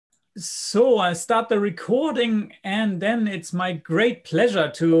So I start the recording, and then it's my great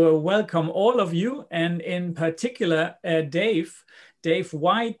pleasure to welcome all of you, and in particular, Dave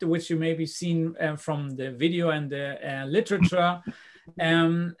White, which you may be seen from the video and the literature.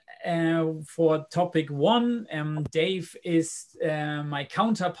 Um, for topic one, Dave is my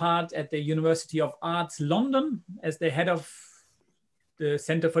counterpart at the University of Arts London as the head of the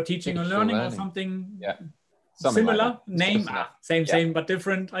Center for Teaching and Digital Learning or learning. something Yeah. Something like similar that. name. Same, Yeah. but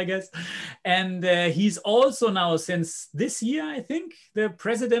different, I guess. And he's also now, since this year, I think, the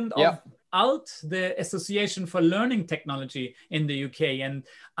president of ALT, the Association for Learning Technology in the UK. And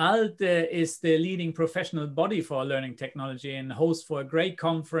ALT is the leading professional body for learning technology and host for great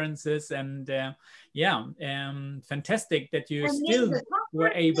conferences. And fantastic that you still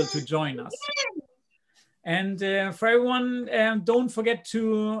were able to join us. And for everyone, don't forget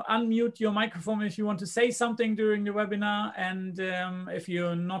to unmute your microphone if you want to say something during the webinar. And if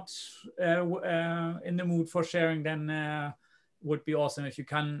you're not in the mood for sharing, then would be awesome if you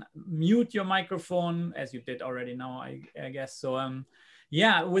can mute your microphone, as you did already now, I guess. So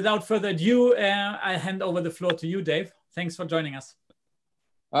yeah, without further ado, I hand over the floor to you, Dave. Thanks for joining us.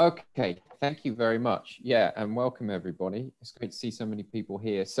 Okay, thank you very much. Yeah, and welcome everybody. It's great to see so many people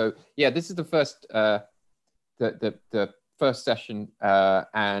here. So yeah, this is the first the first session,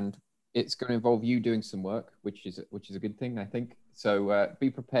 and it's going to involve you doing some work, which is a good thing, I think. So be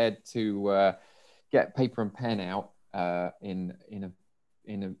prepared to get paper and pen out in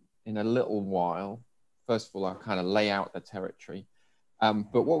a little while. First of all, I'll kind of lay out the territory,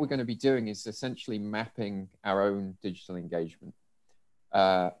 but what we're going to be doing is essentially mapping our own digital engagement.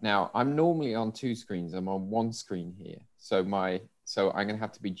 Now, I'm normally on two screens. I'm on one screen here, so I'm going to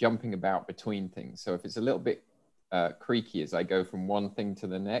have to be jumping about between things. So if it's a little bit creaky as I go from one thing to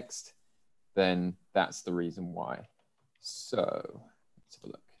the next, then that's the reason why. So let's have a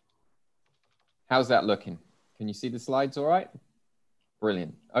look. How's that looking? Can you see the slides all right?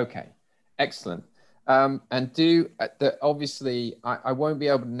 Brilliant. Okay, excellent. And obviously, I won't be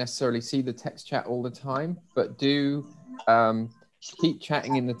able to necessarily see the text chat all the time, but do keep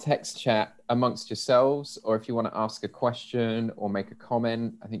chatting in the text chat amongst yourselves, or if you want to ask a question or make a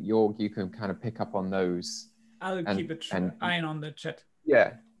comment, I think you can kind of pick up on those. I'll keep an eye on the chat.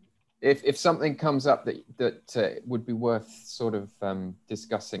 Yeah, if something comes up that would be worth sort of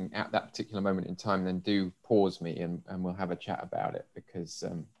discussing at that particular moment in time, then do pause me and we'll have a chat about it, because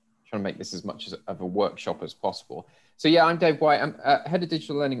I'm trying to make this as much of a workshop as possible. So yeah, I'm Dave White. I'm head of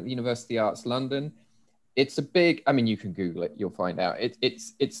digital learning at the University of Arts London. It's a big, I mean, you can Google it, you'll find out.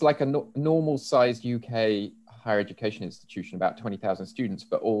 It's like a normal sized UK higher education institution, about 20,000 students,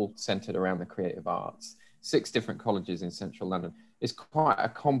 but all centered around the creative arts. 6 different colleges in central London. It's quite a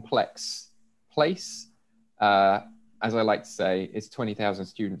complex place. As I like to say, it's 20,000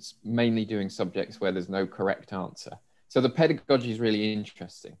 students mainly doing subjects where there's no correct answer. So the pedagogy is really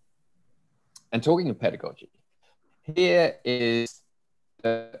interesting. And talking of pedagogy, here is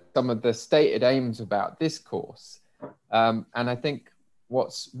some of the stated aims about this course. And I think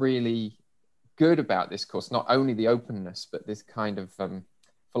what's really good about this course, not only the openness, but this kind of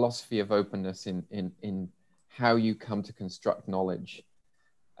philosophy of openness in how you come to construct knowledge.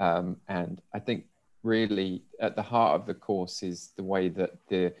 And I think really at the heart of the course is the way that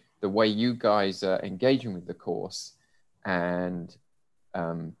the way you guys are engaging with the course and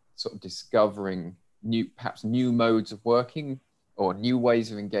sort of discovering perhaps new modes of working or new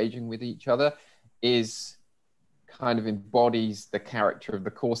ways of engaging with each other is kind of embodies the character of the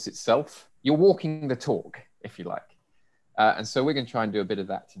course itself. You're walking the talk, if you like. And so we're going to try and do a bit of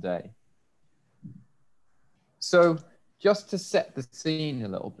that today. So just to set the scene a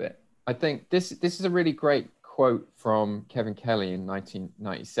little bit, I think this is a really great quote from Kevin Kelly in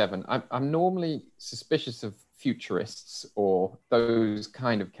 1997. I'm normally suspicious of futurists or those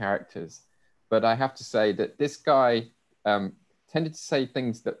kind of characters, but I have to say that this guy tended to say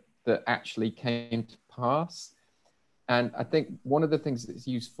things that actually came to pass. And I think one of the things that's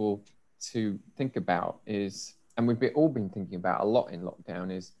useful to think about is, and we've all been thinking about a lot in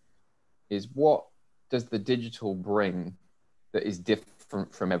lockdown, is what does the digital bring that is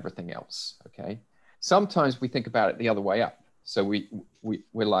different from everything else? Okay, sometimes we think about it the other way up. So we're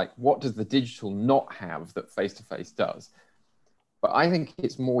like, what does the digital not have that face-to-face does? But I think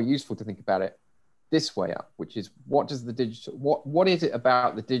it's more useful to think about it this way up, which is what does the digital, what is it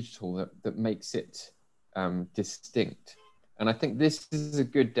about the digital that makes it distinct? And I think this is a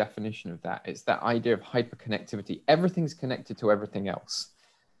good definition of that. It's that idea of hyperconnectivity. Everything's connected to everything else.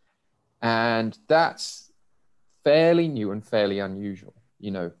 And that's fairly new and fairly unusual.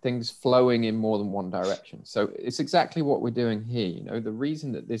 you know, things flowing in more than one direction. So it's exactly what we're doing here. You know, the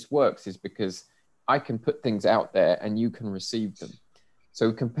reason that this works is because I can put things out there and you can receive them.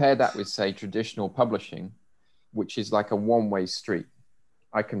 So compare that with, say, traditional publishing, which is like a one-way street.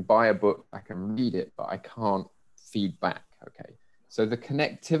 I can buy a book, I can read it, but I can't feed back, okay? So the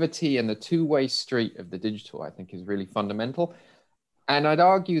connectivity and the two-way street of the digital, I think, is really fundamental. And I'd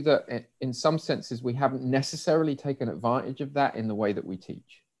argue that in some senses, we haven't necessarily taken advantage of that in the way that we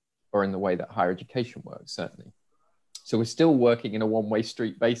teach or in the way that higher education works, certainly. So we're still working in a one-way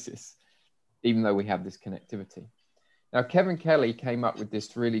street basis, even though we have this connectivity. Now, Kevin Kelly came up with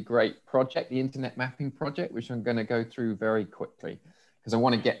this really great project, the Internet Mapping Project, which I'm going to go through very quickly because I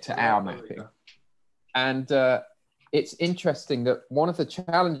want to get to our mapping. And it's interesting that one of the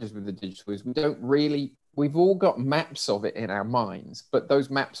challenges with the digital is we've all got maps of it in our minds, but those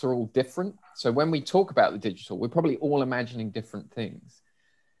maps are all different. So when we talk about the digital, we're probably all imagining different things.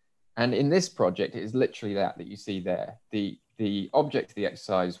 And in this project, it is literally that you see there. The object of the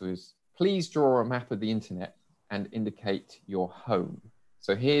exercise was, please draw a map of the internet and indicate your home.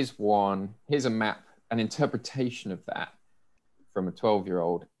 So here's a map, an interpretation of that from a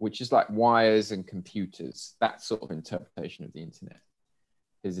 12-year-old, which is like wires and computers, that sort of interpretation of the internet.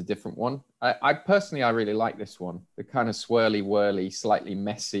 Here's a different one. I personally really like this one, the kind of swirly, whirly, slightly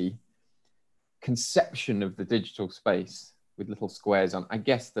messy conception of the digital space with little squares on. I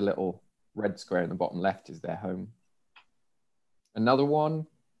guess the little red square in the bottom left is their home. Another one,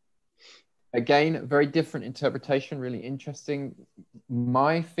 again, a very different interpretation, really interesting.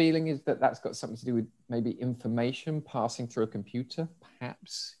 My feeling is that that's got something to do with maybe information passing through a computer,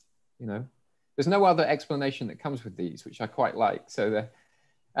 perhaps, you know. There's no other explanation that comes with these, which I quite like.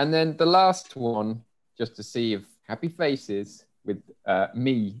 And then the last one, just to see if happy faces with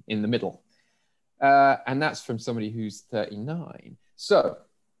me in the middle. And that's from somebody who's 39. So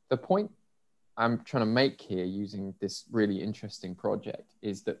the point I'm trying to make here using this really interesting project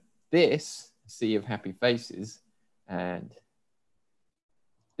is that this sea of happy faces and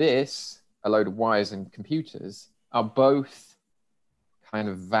this, a load of wires and computers, are both kind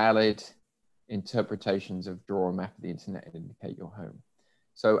of valid interpretations of draw a map of the internet and indicate your home.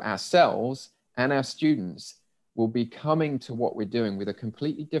 So ourselves and our students will be coming to what we're doing with a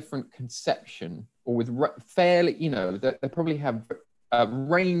completely different conception, or with fairly, you know, they probably have a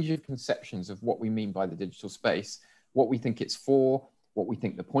range of conceptions of what we mean by the digital space, what we think it's for, what we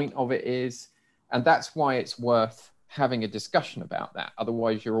think the point of it is. And that's why it's worth having a discussion about that.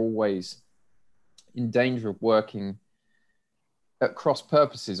 Otherwise, you're always in danger of working at cross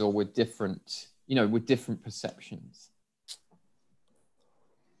purposes or with different, you know, with different perceptions.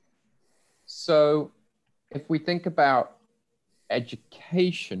 So if we think about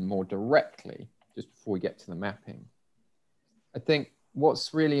education more directly, just before we get to the mapping, I think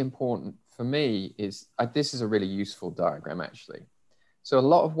what's really important for me is, this is a really useful diagram actually. So a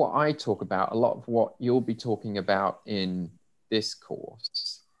lot of what I talk about, a lot of what you'll be talking about in this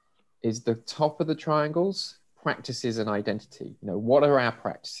course is the top of the triangles, practices and identity. You know, what are our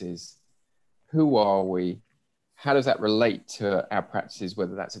practices? Who are we? How does that relate to our practices,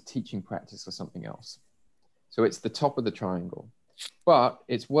 whether that's a teaching practice or something else? So it's the top of the triangle. But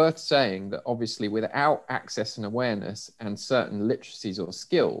it's worth saying that obviously without access and awareness and certain literacies or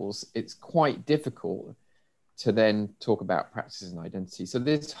skills, it's quite difficult to then talk about practices and identity.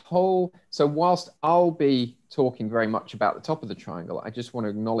 So whilst I'll be talking very much about the top of the triangle, I just want to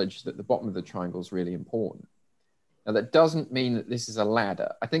acknowledge that the bottom of the triangle is really important. Now that doesn't mean that this is a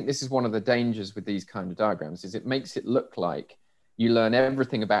ladder. I think this is one of the dangers with these kind of diagrams, is it makes it look like you learn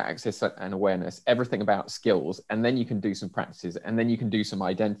everything about access and awareness, everything about skills, and then you can do some practices, and then you can do some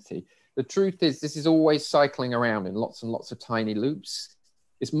identity. The truth is this is always cycling around in lots and lots of tiny loops.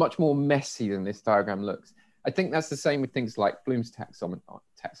 It's much more messy than this diagram looks. I think that's the same with things like Bloom's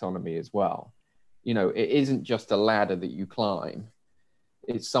taxonomy as well. You know, it isn't just a ladder that you climb.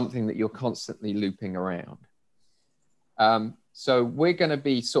 It's something that you're constantly looping around. So we're going to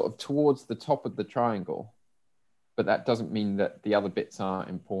be sort of towards the top of the triangle, but that doesn't mean that the other bits aren't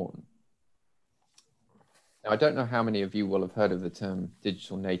important. Now, I don't know how many of you will have heard of the term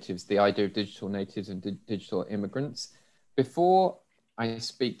digital natives, the idea of digital natives and digital immigrants. Before I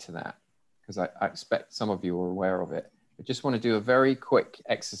speak to that, because I expect some of you are aware of it, I just want to do a very quick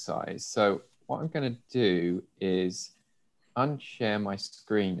exercise. So what I'm going to do is unshare my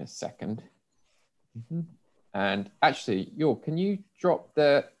screen a second. And actually, can you drop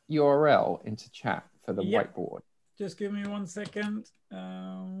the URL into chat for the whiteboard? Just give me 1 second.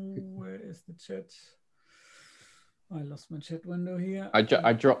 Where is the chat? I lost my chat window here.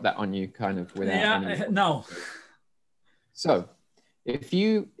 I dropped that on you kind of without any... No. So If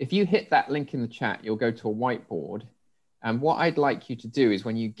you hit that link in the chat, you'll go to a whiteboard. And what I'd like you to do is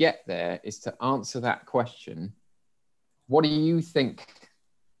when you get there is to answer that question. What do you think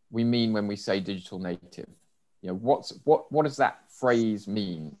we mean when we say digital native? You know, what does that phrase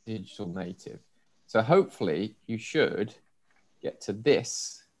mean, digital native? So hopefully you should get to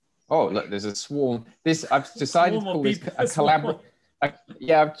this. Oh, look, there's a swarm. This, I've decided to call this a collaborative.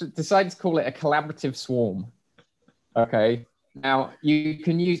 Yeah, I've decided to call it a collaborative swarm. Okay. Now you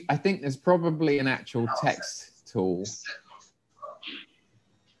can use, I think there's probably an actual text tool.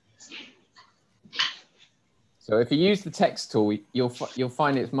 So if you use the text tool, you'll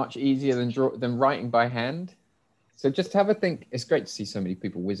find it's much easier than writing by hand. So just have a think. It's great to see so many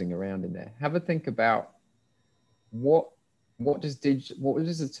people whizzing around in there. Have a think about what does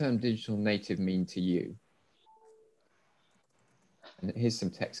the term digital native mean to you? And here's some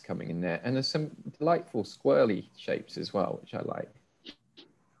text coming in there. And there's some delightful squirrely shapes as well, which I like.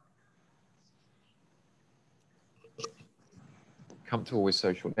 Comfortable with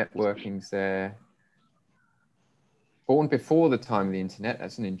social networking's there. Born before the time of the internet,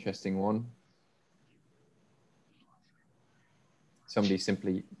 that's an interesting one. Somebody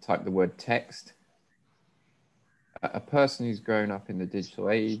simply typed the word text. A person who's grown up in the digital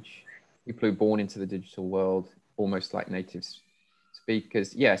age, people who are born into the digital world, almost like native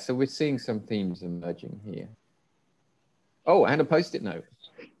speakers. Yeah, so we're seeing some themes emerging here. Oh, and a post-it note.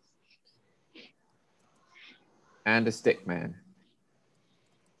 And a stick man.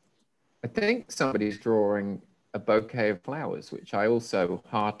 I think somebody's drawing a bouquet of flowers, which I also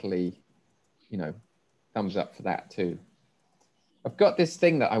heartily, you know, thumbs up for that too. I've got this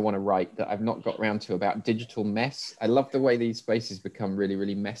thing that I want to write that I've not got around to about digital mess. I love the way these spaces become really,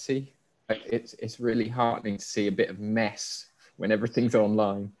 really messy. It's really heartening to see a bit of mess when everything's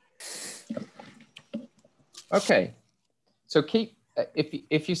online. Okay, so keep,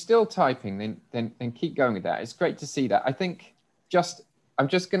 if you're still typing, then keep going with that. It's great to see that. I think I'm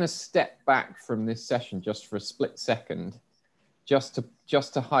just going to step back from this session just for a split second, just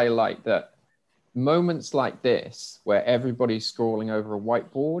to highlight that moments like this, where everybody's scrolling over a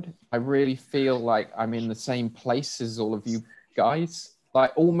whiteboard, I really feel like I'm in the same place as all of you guys,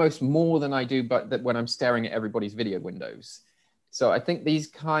 like almost more than I do, but that when I'm staring at everybody's video windows. So I think these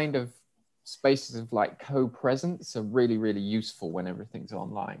kind of spaces of like co-presence are really, really useful when everything's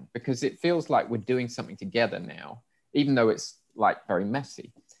online, because it feels like we're doing something together now, even though it's like very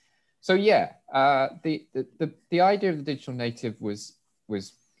messy. So yeah, the idea of the digital native was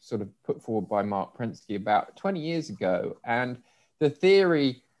sort of put forward by Mark Prensky about 20 years ago, and the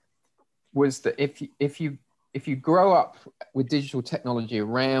theory was that if you grow up with digital technology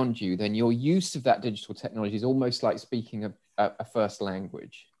around you, then your use of that digital technology is almost like speaking a first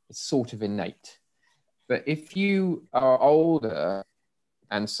language. It's sort of innate. But if you are older,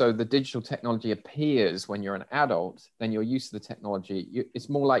 and so the digital technology appears when you're an adult, then your use of the technology, it's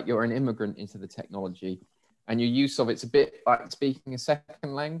more like you're an immigrant into the technology, and your use of it's a bit like speaking a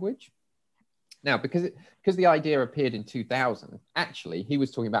second language. Now, because the idea appeared in 2000, actually, he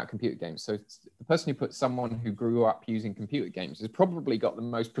was talking about computer games. So the person who put someone who grew up using computer games has probably got the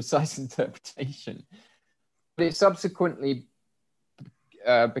most precise interpretation. But it subsequently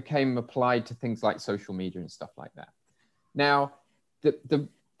became applied to things like social media and stuff like that. Now, the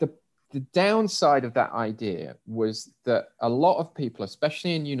downside of that idea was that a lot of people,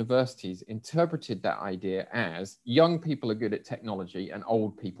 especially in universities, interpreted that idea as young people are good at technology and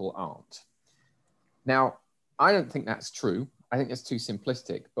old people aren't. Now, I don't think that's true. I think that's too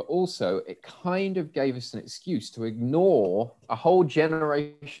simplistic, but also it kind of gave us an excuse to ignore a whole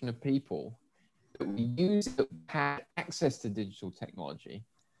generation of people that had access to digital technology,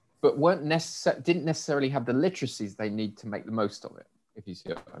 but didn't necessarily have the literacies they need to make the most of it, if you see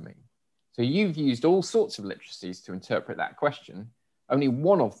what I mean. So you've used all sorts of literacies to interpret that question. Only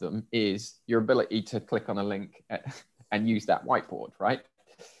one of them is your ability to click on a link and use that whiteboard, right?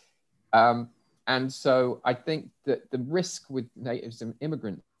 And so I think that the risk with natives and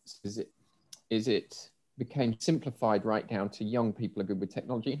immigrants is it became simplified right down to young people are good with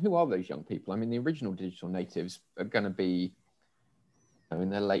technology. And who are those young people? I mean, the original digital natives are going to be in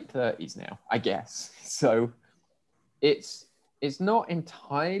their late 30s now, I guess. So it's not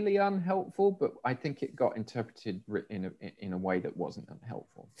entirely unhelpful, but I think it got interpreted in a way that wasn't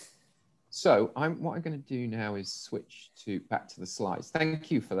unhelpful. So what I'm going to do now is switch back to the slides.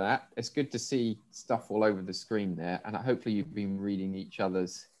 Thank you for that. It's good to see stuff all over the screen there, and hopefully you've been reading each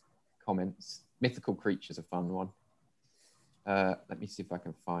other's comments. Mythical Creature's a fun one. Let me see if I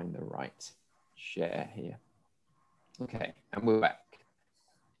can find the right share here. Okay, and we're back.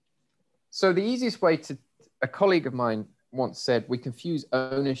 So the easiest way a colleague of mine once said, we confuse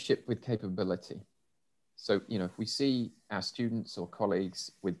ownership with capability. So, you know, if we see our students or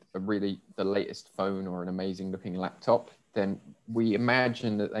colleagues with the latest phone or an amazing looking laptop, then we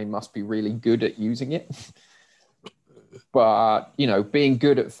imagine that they must be really good at using it. But, you know, being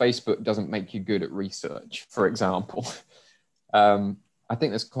good at Facebook doesn't make you good at research, for example. I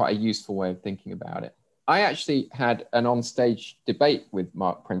think that's quite a useful way of thinking about it. I actually had an onstage debate with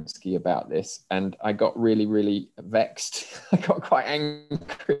Mark Prensky about this, and I got really, really vexed. I got quite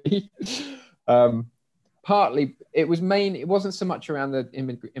angry. Partly, it wasn't so much around the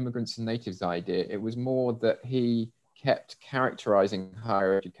immigrants and natives idea. It was more that he kept characterizing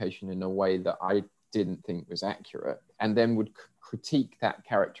higher education in a way that I didn't think was accurate, and then would critique that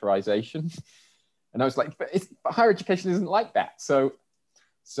characterization. And I was like, but higher education isn't like that. So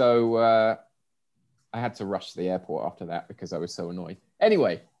I had to rush to the airport after that because I was so annoyed.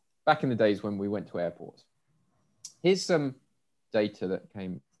 Anyway, back in the days when we went to airports, here's some data that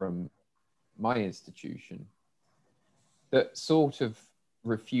came from my institution that sort of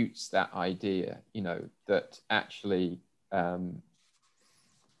refutes that idea, you know, that actually a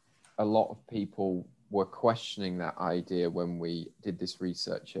lot of people were questioning that idea when we did this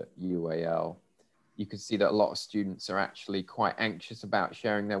research at UAL. You could see that a lot of students are actually quite anxious about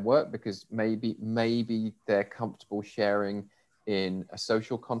sharing their work because maybe they're comfortable sharing in a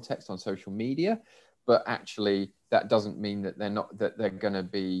social context on social media, but actually that doesn't mean that they're going to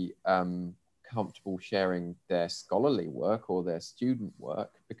be comfortable sharing their scholarly work or their student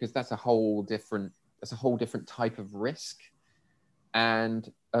work, because that's a whole different type of risk. And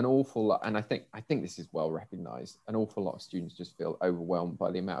an awful lot, and I think this is well recognized, an awful lot of students just feel overwhelmed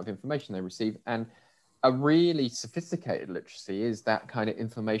by the amount of information they receive. And a really sophisticated literacy is that kind of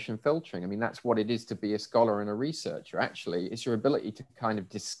information filtering. I mean, that's what it is to be a scholar and a researcher. Actually, it's your ability to kind of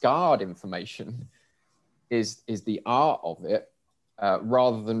discard information is the art of it,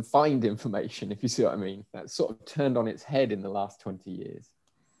 rather than find information, if you see what I mean. That's sort of turned on its head in the last 20 years.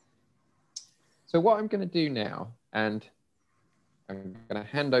 So what I'm going to do now, and I'm going to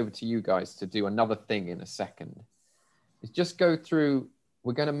hand over to you guys to do another thing in a second, is just go through.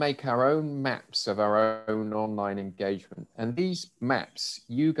 We're going to make our own maps of our own online engagement. And these maps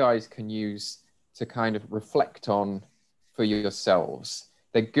you guys can use to kind of reflect on for yourselves.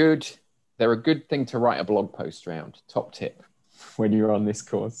 They're good. They're a good thing to write a blog post around. Top tip when you're on this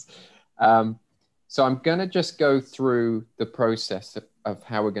course. So I'm going to just go through the process of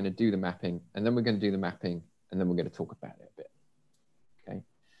how we're going to do the mapping, and then we're going to do the mapping, and then we're going to talk about it a bit. Okay.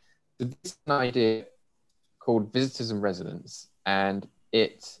 So this is an idea called visitors and residents, and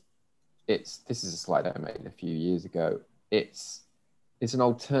this is a slide I made a few years ago. It's an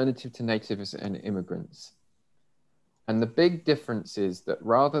alternative to natives and immigrants. And the big difference is that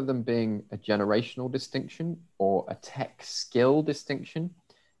rather than being a generational distinction or a tech skill distinction,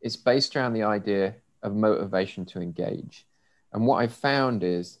 it's based around the idea of motivation to engage. And what I've found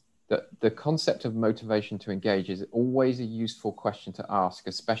is that the concept of motivation to engage is always a useful question to ask,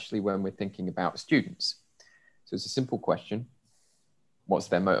 especially when we're thinking about students. So it's a simple question. What's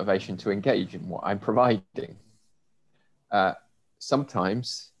their motivation to engage in what I'm providing?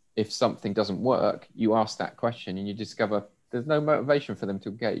 Sometimes, if something doesn't work, you ask that question and you discover there's no motivation for them to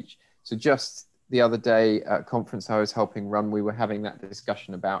engage. So just the other day at a conference I was helping run, we were having that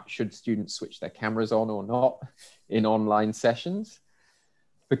discussion about should students switch their cameras on or not in online sessions,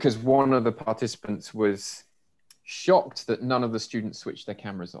 because one of the participants was shocked that none of the students switched their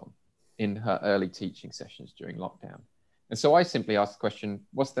cameras on in her early teaching sessions during lockdown. And so I simply asked the question,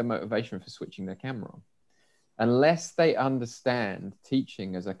 what's their motivation for switching their camera on? Unless they understand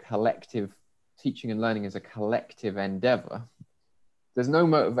teaching as a collective, teaching and learning as a collective endeavor, there's no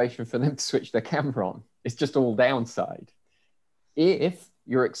motivation for them to switch their camera on. It's just all downside. If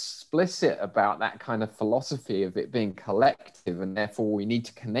you're explicit about that kind of philosophy of it being collective and therefore we need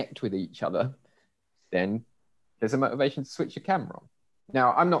to connect with each other, then there's a motivation to switch your camera on.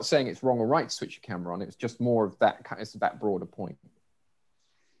 Now, I'm not saying it's wrong or right to switch your camera on. It's just more of that kind of that broader point.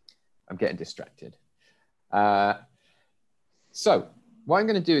 I'm getting distracted. So what I'm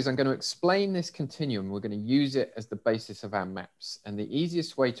going to do is I'm going to explain this continuum. We're going to use it as the basis of our maps. And the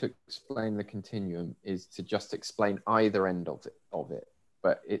easiest way to explain the continuum is to just explain either end of it.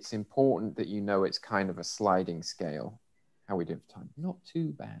 But it's important that you know it's kind of a sliding scale. How are we doing for time? Not too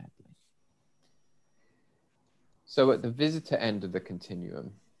badly. So at the visitor end of the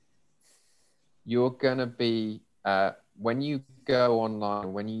continuum, you're going to be, when you go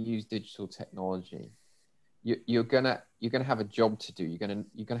online, when you use digital technology, you're gonna have a job to do.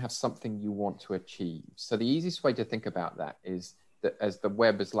 You're gonna have something you want to achieve. So the easiest way to think about that is that as the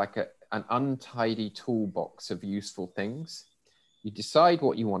web is like an untidy toolbox of useful things. You decide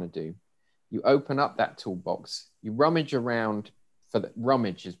what you want to do. You open up that toolbox. You rummage around for the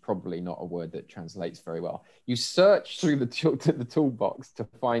rummage is probably not a word that translates very well. You search through the toolbox to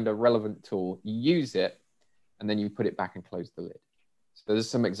find a relevant tool. You use it, and then you put it back and close the lid. So there's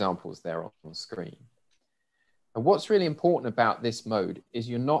some examples there on the screen. And what's really important about this mode is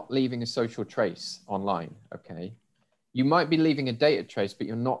you're not leaving a social trace online, okay? You might be leaving a data trace, but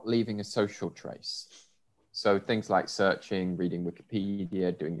you're not leaving a social trace. So things like searching, reading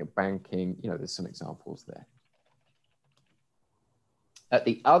Wikipedia, doing your banking, you know, there's some examples there. At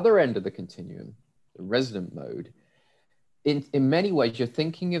the other end of the continuum, the resident mode, in many ways, you're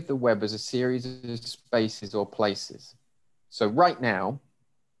thinking of the web as a series of spaces or places. So right now,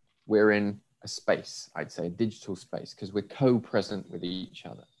 we're in a space, I'd say a digital space, because we're co-present with each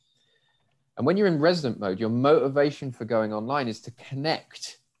other. And when you're in resident mode, your motivation for going online is to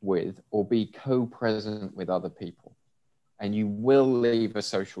connect with or be co-present with other people. And you will leave a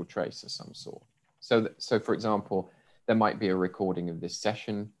social trace of some sort. So for example, there might be a recording of this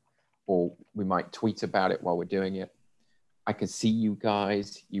session, or we might tweet about it while we're doing it. I can see you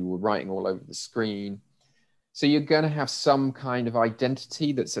guys, you were writing all over the screen. So you're going to have some kind of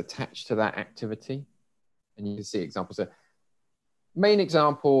identity that's attached to that activity. And you can see examples there. Main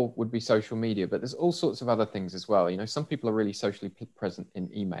example would be social media, but there's all sorts of other things as well. You know, some people are really socially present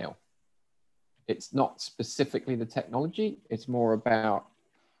in email. It's not specifically the technology, it's more about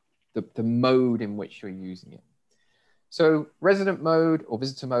the mode in which you're using it. So resident mode or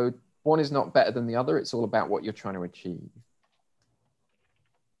visitor mode, one is not better than the other. It's all about what you're trying to achieve.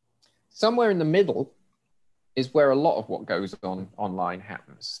 Somewhere in the middle is where a lot of what goes on online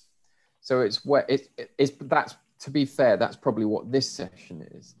happens. So it's where that's, to be fair, that's probably what this session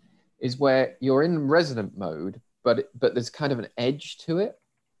is where you're in resident mode, but there's kind of an edge to it.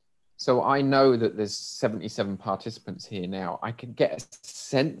 So I know that there's 77 participants here now. I can get a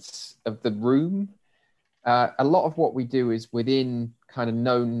sense of the room. A lot of what we do is within kind of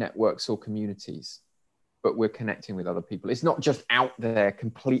known networks or communities, but we're connecting with other people. It's not just out there,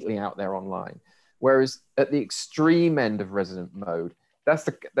 completely out there online. Whereas at the extreme end of resident mode, that's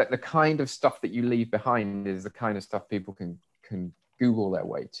the kind of stuff that you leave behind is the kind of stuff people can Google their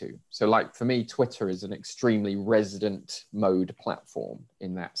way to. So like for me, Twitter is an extremely resident mode platform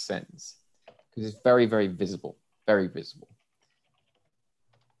in that sense, because it's very, very visible, very visible.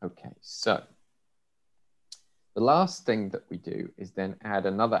 Okay, so the last thing that we do is then add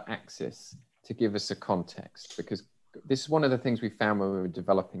another axis to give us a context, because this is one of the things we found when we were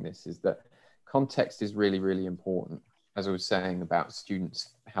developing this, is that context is really, really important. As I was saying about students,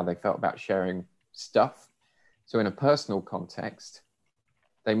 how they felt about sharing stuff. So in a personal context,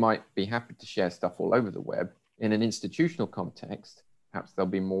 they might be happy to share stuff all over the web. In an institutional context, perhaps they'll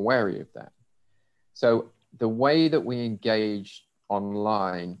be more wary of that. So the way that we engage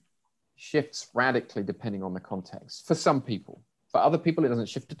online shifts radically depending on the context for some people. For other people, it doesn't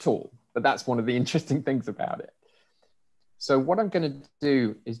shift at all. But that's one of the interesting things about it. So what I'm going to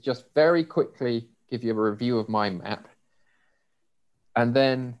do is just very quickly give you a review of my map. And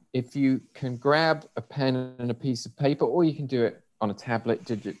then if you can grab a pen and a piece of paper, or you can do it on a tablet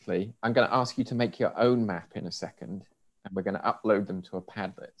digitally, I'm going to ask you to make your own map in a second, and we're going to upload them to a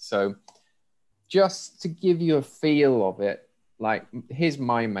Padlet. So just to give you a feel of it, like here's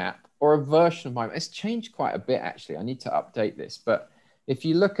my map, or a version of my map. It's changed quite a bit, actually. I need to update this. But if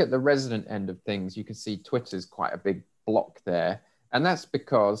you look at the resident end of things, you can see Twitter's quite a big block there. And that's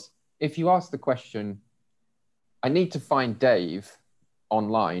because if you ask the question, I need to find Dave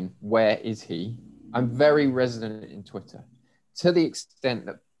online, where is he? I'm very resident in Twitter, to the extent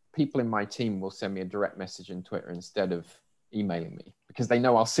that people in my team will send me a direct message in Twitter instead of emailing me, because they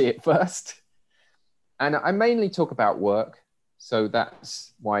know I'll see it first. And I mainly talk about work, so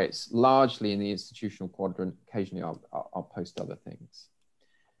that's why it's largely in the institutional quadrant. Occasionally I'll post other things.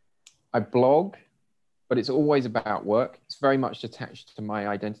 I blog, but it's always about work. It's very much attached to my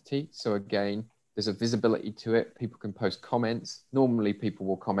identity. So again, there's a visibility to it. People can post comments. Normally people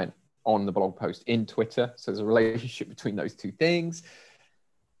will comment on the blog post in Twitter. So there's a relationship between those two things.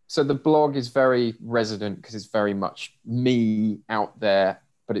 So the blog is very resident because it's very much me out there,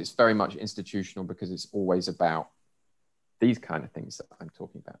 but it's very much institutional because it's always about these kind of things that I'm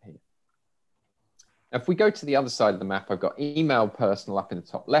talking about here. Now, if we go to the other side of the map, I've got email personal up in the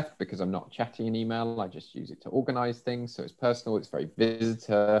top left because I'm not chatting in email. I just use it to organize things. So it's personal, it's very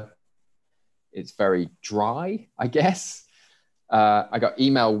visitor. It's very dry, I guess. I got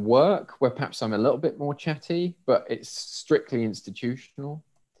email work, where perhaps I'm a little bit more chatty, but it's strictly institutional.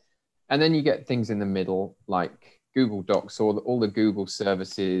 And then you get things in the middle, like Google Docs or all the Google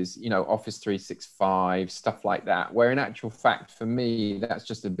services, you know, Office 365, stuff like that, where in actual fact, for me, that's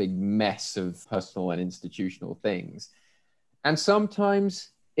just a big mess of personal and institutional things. And sometimes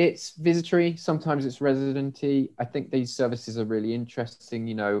it's visitory, sometimes it's residency. I think these services are really interesting.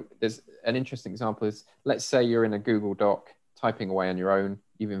 You know, there's an interesting example is, let's say you're in a Google Doc typing away on your own,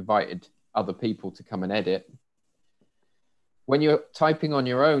 you've invited other people to come and edit. When you're typing on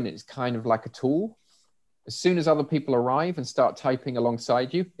your own, it's kind of like a tool. As soon as other people arrive and start typing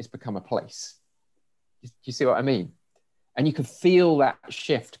alongside you, it's become a place. Do you see what I mean? And you can feel that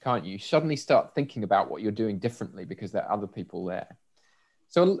shift, can't you? You suddenly start thinking about what you're doing differently because there are other people there.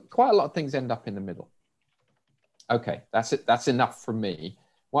 So quite a lot of things end up in the middle. Okay, that's it. That's enough from me.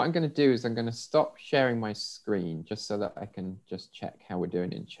 What I'm going to do is I'm going to stop sharing my screen just so that I can just check how we're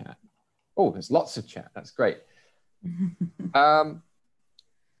doing in chat. Oh, there's lots of chat. That's great.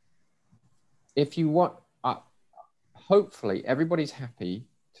 If you want, hopefully everybody's happy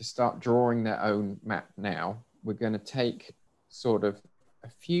to start drawing their own map now. We're going to take sort of a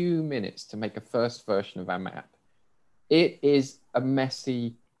few minutes to make a first version of our map. It is a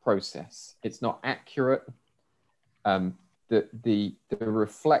messy process. It's not accurate. The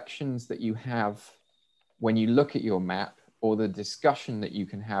reflections that you have when you look at your map, or the discussion that you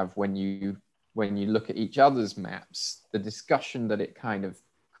can have when you look at each other's maps, the discussion that it kind of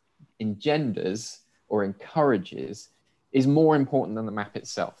engenders or encourages is more important than the map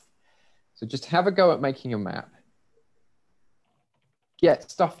itself. So just have a go at making a map.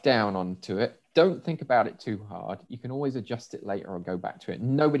 Get stuff down onto it. Don't think about it too hard. You can always adjust it later or go back to it.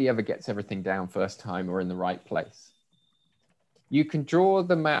 Nobody ever gets everything down first time or in the right place. You can draw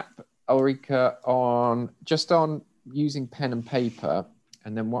the map, Ulrika, just on using pen and paper.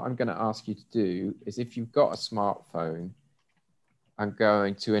 And then what I'm going to ask you to do is, if you've got a smartphone, I'm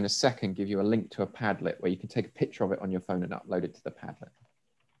going to, in a second, give you a link to a Padlet where you can take a picture of it on your phone and upload it to the Padlet.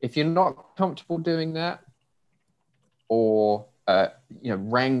 If you're not comfortable doing that, or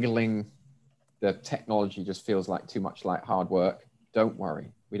wrangling the technology just feels like too much like hard work, don't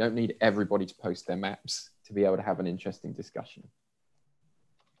worry. We don't need everybody to post their maps to be able to have an interesting discussion.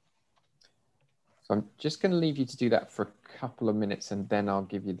 So I'm just going to leave you to do that for a couple of minutes, and then I'll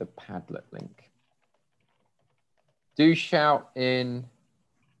give you the Padlet link. Do shout in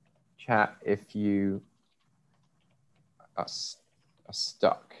chat if you are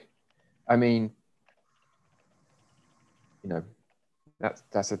stuck. I mean, you know,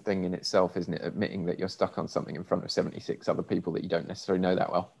 that's a thing in itself, isn't it? Admitting that you're stuck on something in front of 76 other people that you don't necessarily know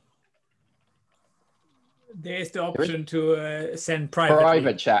that well. There is the option to send privately.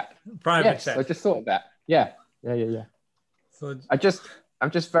 Private chat. Private chat. I just thought of that. Yeah. So I'm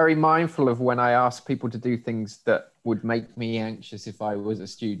just very mindful of when I ask people to do things that would make me anxious if I was a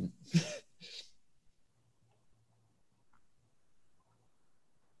student.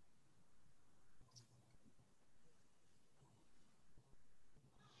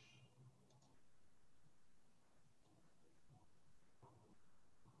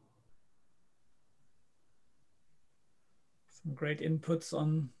 some great inputs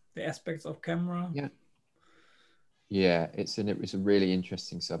on the aspects of camera. Yeah, it's a really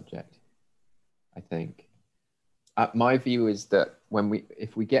interesting subject, I think. My view is that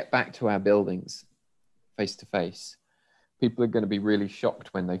if we get back to our buildings face to face, people are going to be really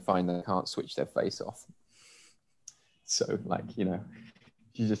shocked when they find they can't switch their face off. So, like, you know,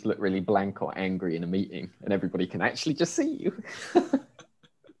 you just look really blank or angry in a meeting and everybody can actually just see you.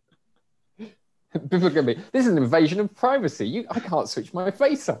 People are going to be, this is an invasion of privacy. I can't switch my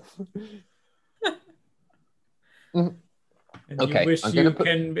face off. And okay, you wish you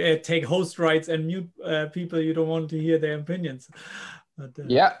can take host rights and mute people you don't want to hear their opinions. But,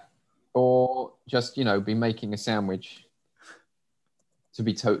 yeah, or just, you know, be making a sandwich. To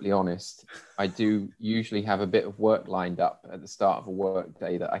be totally honest, I do usually have a bit of work lined up at the start of a work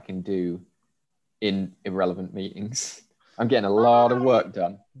day that I can do in irrelevant meetings. I'm getting a lot of work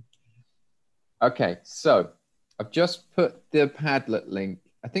done. Okay, so I've just put the Padlet link.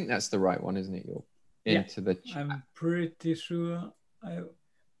 I think that's the right one, isn't it, York? Into the chat. I'm pretty sure.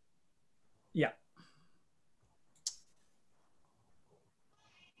 Yeah.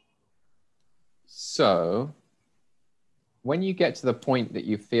 So when you get to the point that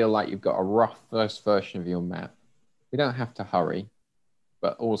you feel like you've got a rough first version of your map, you don't have to hurry,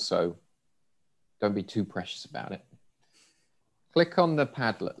 but also don't be too precious about it. Click on the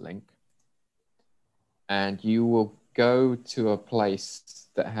Padlet link and you will go to a place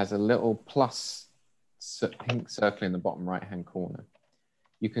that has a little plus pink circle in the bottom right-hand corner.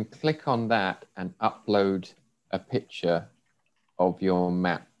 You can click on that and upload a picture of your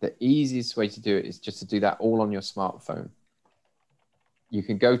map, the easiest way to do it is just to do that all on your smartphone. You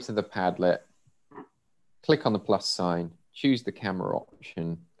can go to the Padlet, click on the plus sign, choose the camera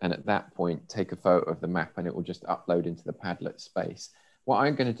option, and at that point, take a photo of the map and it will just upload into the Padlet space. What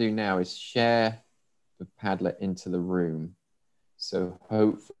I'm going to do now is share the Padlet into the room. So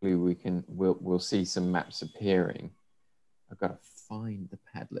hopefully we'll see some maps appearing. I've got to find the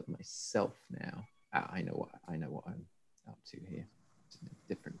Padlet myself now. I know what I'm up to here. It's in a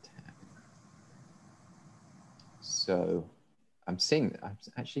different tab. So I'm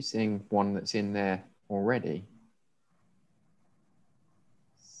actually seeing one that's in there already.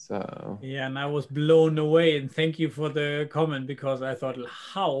 So yeah, and I was blown away, and thank you for the comment, because I thought,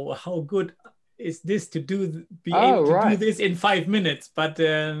 how good is this to be able to do this in 5 minutes? But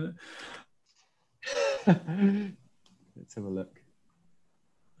let's have a look.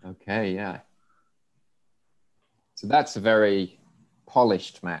 Okay, yeah. So that's a very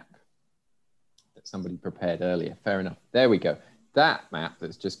polished map that somebody prepared earlier. Fair enough. There we go. That map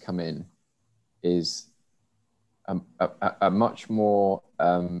that's just come in is a much more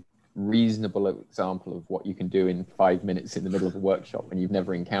reasonable example of what you can do in 5 minutes in the middle of a workshop when you've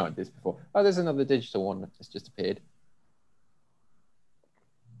never encountered this before. Oh, there's another digital one that's just appeared.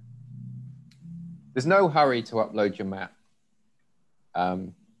 There's no hurry to upload your map.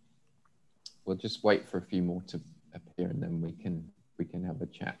 We'll just wait for a few more to appear, and then we can have a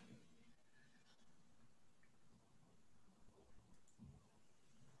chat.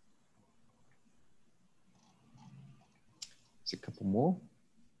 There's a couple more.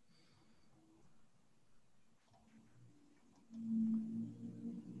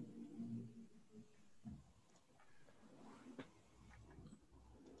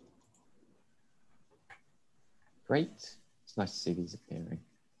 Great. It's nice to see these appearing.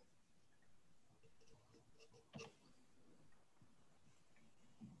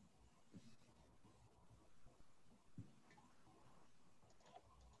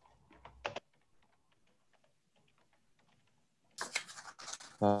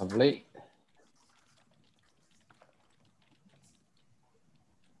 Lovely.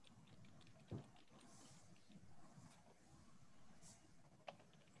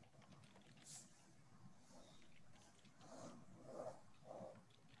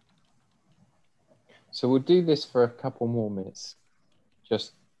 So we'll do this for a couple more minutes,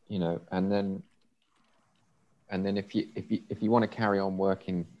 just, you know, and then if you want to carry on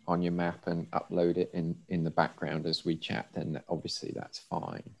working on your map and upload it in the background as we chat, then obviously that's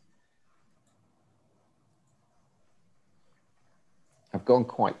fine. I've gone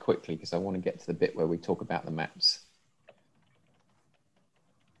quite quickly because I want to get to the bit where we talk about the maps.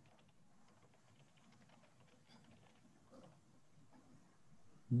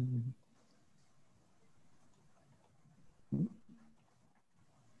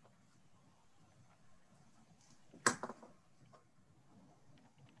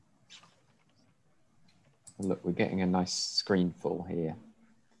 Look, we're getting a nice screen full here.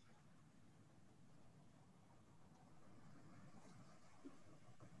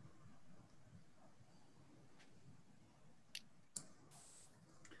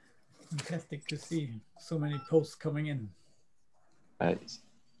 Fantastic to see so many posts coming in.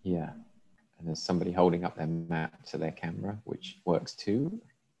 Yeah, and there's somebody holding up their map to their camera, which works too.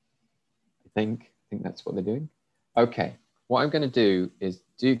 I think that's what they're doing. Okay, what I'm going to do is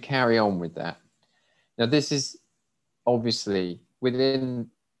carry on with that. Now, this is obviously within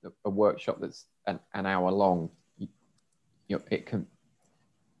a workshop that's an hour long. You know, it can.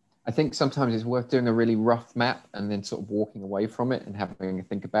 I think sometimes it's worth doing a really rough map and then sort of walking away from it and having a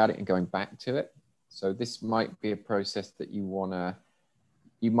think about it and going back to it. So this might be a process that you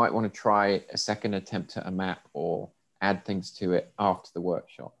might want to try a second attempt at a map or add things to it after the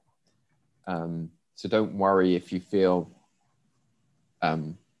workshop. So don't worry if you feel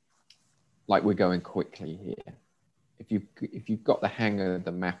like we're going quickly here. If you've got the hang of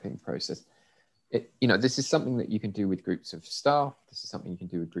the mapping process, you know, this is something that you can do with groups of staff. This is something you can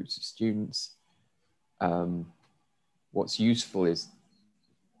do with groups of students. What's useful is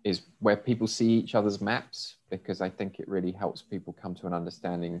where people see each other's maps, because I think it really helps people come to an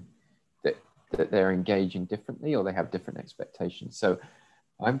understanding that they're engaging differently or they have different expectations. So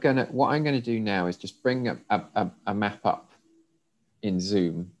what I'm gonna do now is just bring a map up in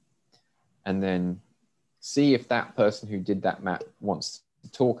Zoom and then see if that person who did that map wants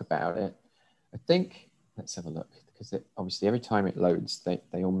to talk about it. I think, let's have a look, because obviously every time it loads,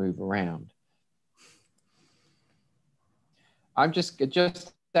 they all move around. I'm just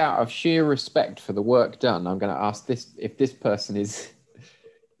out of sheer respect for the work done, I'm going to ask if this person is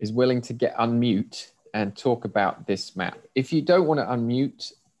willing to get unmute and talk about this map. If you don't want to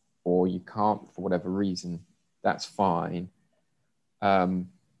unmute or you can't for whatever reason, that's fine. Hi,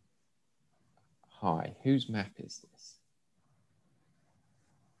 whose map is this?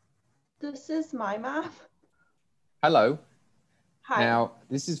 This is my map. Hello. Hi. Now,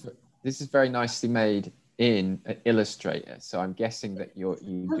 this is very nicely made in Illustrator. So I'm guessing that you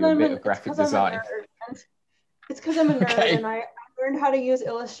do a bit of graphic design. It's because I'm a nerd Okay. and I learned how to use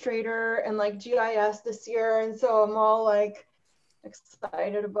Illustrator and like GIS this year. And so I'm all like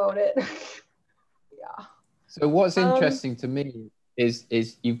excited about it. Yeah. So what's interesting to me is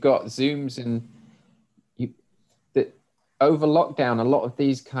you've got Zooms and over lockdown, a lot of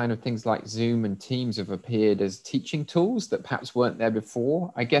these kind of things like Zoom and Teams have appeared as teaching tools that perhaps weren't there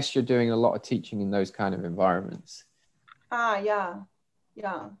before. I guess you're doing a lot of teaching in those kind of environments. Yeah.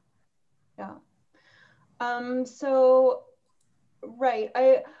 So, right.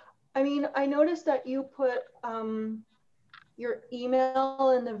 I mean, I noticed that you put your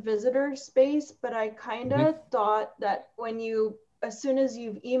email in the visitor space, but I kind of thought that as soon as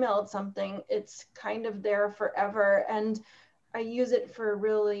you've emailed something, it's kind of there forever. And I use it for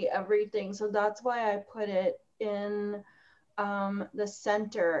really everything. So that's why I put it in the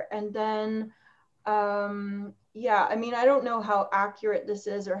center. And then, yeah, I mean, I don't know how accurate this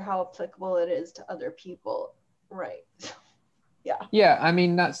is or how applicable it is to other people. Right. Yeah. Yeah, I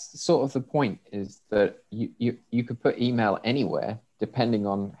mean, that's sort of the point, is that you could put email anywhere depending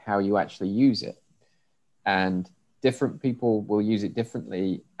on how you actually use it. And different people will use it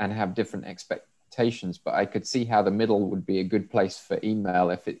differently and have different expectations, but I could see how the middle would be a good place for email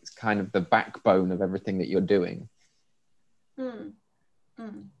if it's kind of the backbone of everything that you're doing.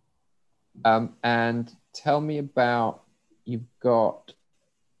 And tell me about, you've got,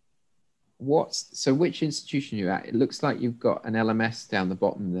 so which institution are you at? It looks like you've got an LMS down the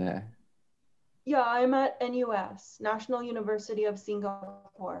bottom there. Yeah, I'm at NUS, National University of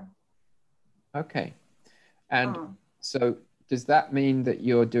Singapore. Okay. And so does that mean that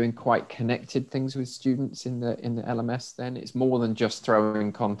you're doing quite connected things with students in the LMS then? It's more than just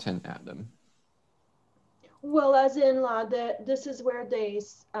throwing content at them. Well, as in this is where they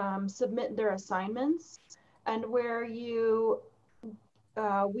submit their assignments, and where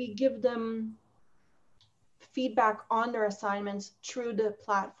we give them feedback on their assignments through the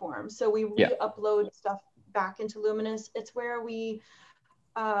platform. So we re-upload stuff back into Luminous. It's where we,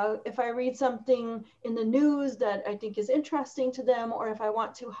 if I read something in the news that I think is interesting to them, or if I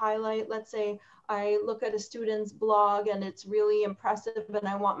want to highlight, let's say I look at a student's blog and it's really impressive and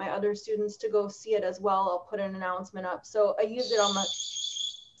I want my other students to go see it as well, I'll put an announcement up. So I use it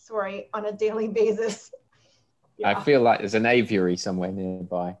on a daily basis. Yeah. I feel like there's an aviary somewhere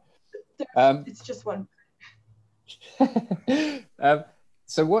nearby. It's just one.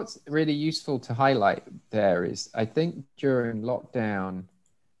 So what's really useful to highlight there is, I think during lockdown,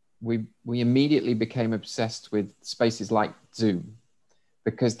 we immediately became obsessed with spaces like Zoom,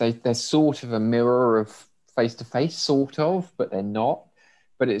 because they're sort of a mirror of face-to-face, sort of, but they're not.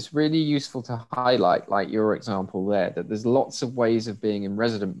 But it's really useful to highlight, like your example there, that there's lots of ways of being in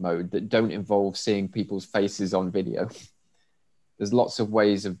resident mode that don't involve seeing people's faces on video. There's lots of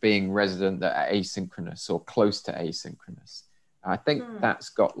ways of being resident that are asynchronous or close to asynchronous. I think that's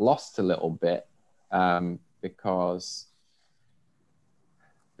got lost a little bit because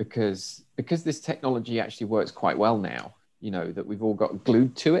this technology actually works quite well now, you know, that we've all got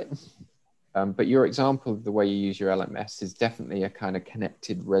glued to it. But your example of the way you use your LMS is definitely a kind of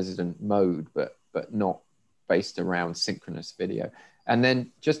connected resident mode, but not based around synchronous video. And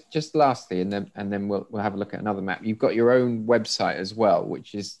then just lastly, and then we'll have a look at another map. You've got your own website as well,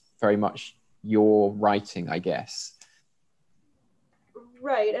 which is very much your writing, I guess.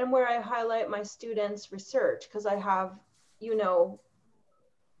 Right, and where I highlight my students' research, because I have, you know,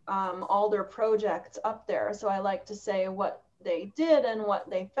 all their projects up there. So I like to say what they did and what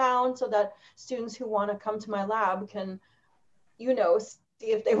they found, so that students who want to come to my lab can, you know,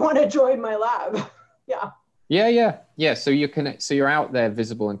 see if they want to join my lab. Yeah. So you're out there,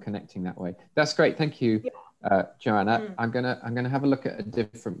 visible and connecting that way. That's great. Thank you, Joanna. I'm gonna have a look at a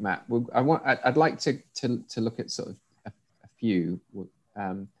different map. I'd like to look at sort of a few.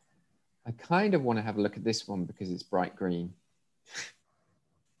 I kind of want to have a look at this one because it's bright green.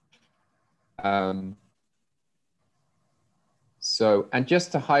 So, and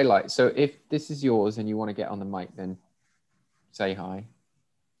just to highlight, so if this is yours and you want to get on the mic, then say hi.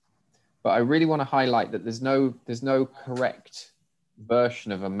 But I really want to highlight that there's no correct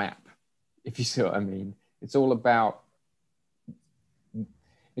version of a map, if you see what I mean. It's all about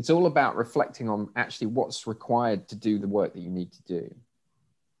reflecting on actually what's required to do the work that you need to do.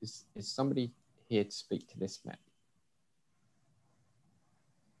 Is somebody here to speak to this map?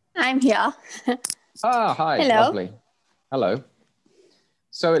 I'm here. Ah, hi, Hello. lovely. Hello.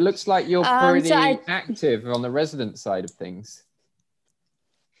 So it looks like you're pretty active on the resident side of things.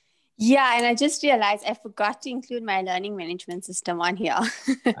 Yeah, and I just realized I forgot to include my learning management system on here.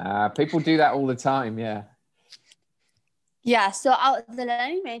 People do that all the time, yeah. Yeah, so the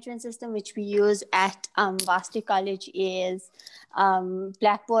learning management system which we use at Varsity College is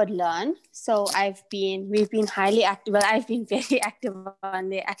Blackboard Learn. So we've been highly active. Well, I've been very active on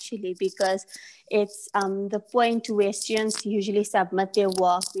there actually, because it's the point where students usually submit their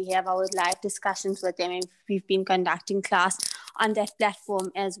work. We have our live discussions with them, and we've been conducting class on that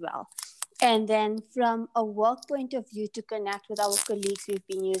platform as well. And then from a work point of view, to connect with our colleagues, we've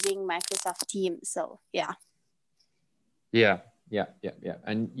been using Microsoft Teams. So yeah. Yeah.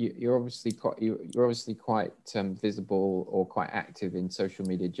 And you're obviously quite visible or quite active in social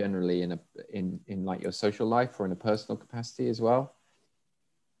media generally, in like your social life or in a personal capacity as well.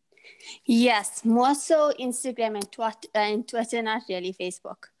 Yes, more so Instagram and Twitter, not really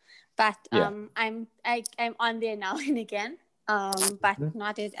Facebook. But I'm on there now and again, but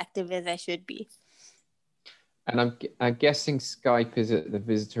not as active as I should be. And I'm guessing Skype is at the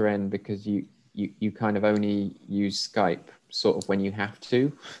visitor end because you kind of only use Skype sort of when you have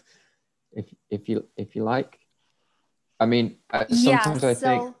to, if you like. I mean, sometimes I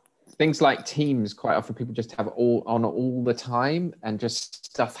think things like Teams, quite often people just have all the time, and just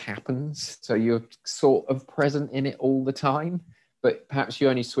stuff happens. So you're sort of present in it all the time, but perhaps you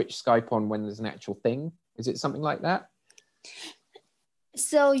only switch Skype on when there's an actual thing. Is it something like that?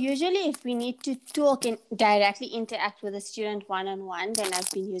 So usually if we need to talk and directly interact with a student one-on-one, then I've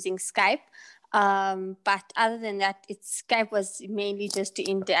been using Skype. But other than that, Skype was mainly just to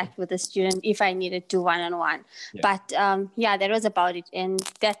interact with the student if I needed to one-on-one. Yeah. But that was about it. And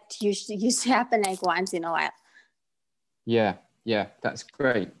that used to happen like once in a while. Yeah, that's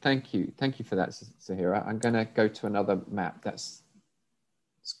great. Thank you for that, Zahira. I'm going to go to another map. That's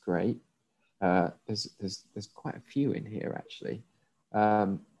great. There's quite a few in here, actually.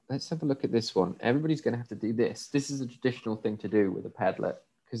 Let's have a look at this one. Everybody's going to have to do this. This is a traditional thing to do with a Padlet,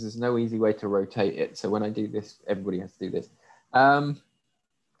 because there's no easy way to rotate it. So when I do this, everybody has to do this.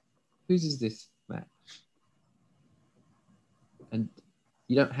 Whose is this map? And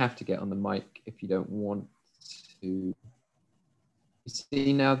you don't have to get on the mic if you don't want to. You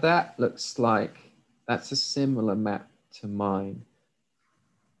see, now that looks like that's a similar map to mine.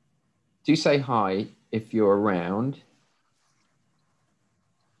 Do say hi if you're around.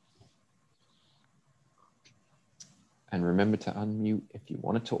 And remember to unmute if you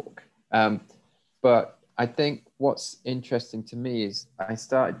want to talk. But I think what's interesting to me is I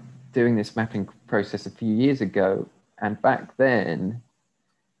started doing this mapping process a few years ago. And back then,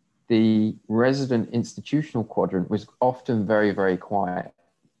 the resident institutional quadrant was often very, very quiet.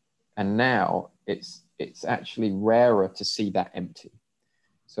 And now it's actually rarer to see that empty.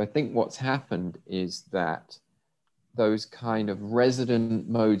 So I think what's happened is that those kind of resident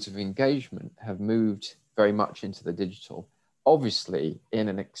modes of engagement have moved very much into the digital, obviously in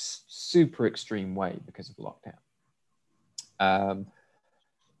an super extreme way because of lockdown.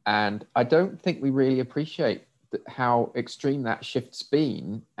 And I don't think we really appreciate how extreme that shift's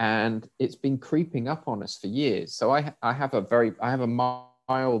been, and it's been creeping up on us for years. So I have a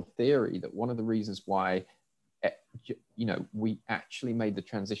mild theory that one of the reasons why we actually made the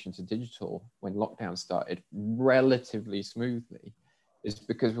transition to digital when lockdown started relatively smoothly is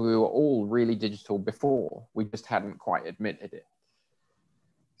because we were all really digital before. We just hadn't quite admitted it.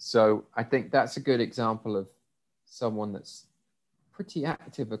 So I think that's a good example of someone that's pretty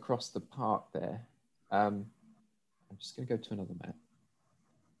active across the park there. I'm just going to go to another map.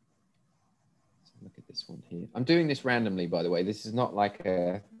 Let's look at this one here. I'm doing this randomly, by the way. This is not like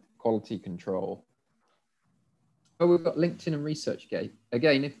a quality control. Oh, we've got LinkedIn and ResearchGate.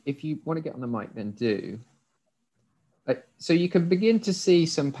 Again, if you want to get on the mic, then do. So you can begin to see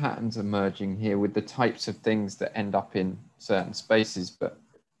some patterns emerging here with the types of things that end up in certain spaces. But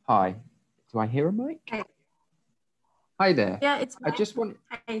hi, do I hear a mic? Hi, hi there. Yeah, it's me. I just want.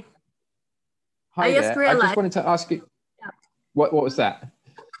 Hi. Hi there. I just wanted to ask you. Yeah. What was that?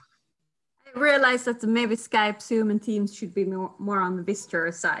 I realized that maybe Skype, Zoom, and Teams should be more on the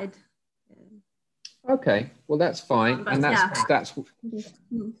visitor side. Okay, well that's fine, and that's.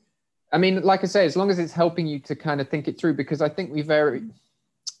 I mean, like I say, as long as it's helping you to kind of think it through, because I think we very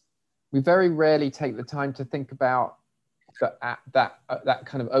rarely take the time to think about that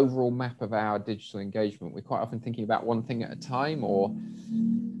kind of overall map of our digital engagement. We're quite often thinking about one thing at a time, or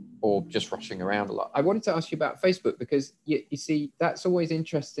just rushing around a lot. I wanted to ask you about Facebook, because you see, that's always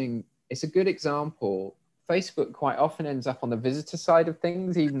interesting it's a good example. Facebook quite often ends up on the visitor side of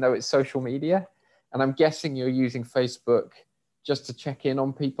things, even though it's social media. And I'm guessing you're using Facebook just to check in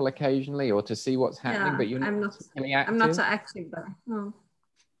on people occasionally or to see what's happening, but you're not really active. I'm not so active there. No.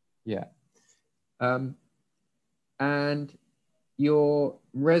 Yeah. And you're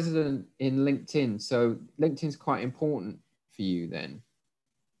resident in LinkedIn. So LinkedIn's quite important for you then.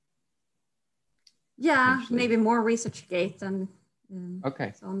 Yeah, maybe more ResearchGate and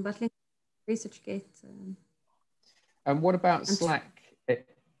okay. so on, but ResearchGate. And what about Slack?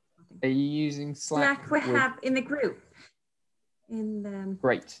 Are you using Slack? Slack we have in the group. In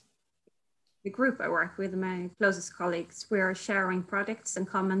Great. The group I work with, my closest colleagues, we are sharing projects and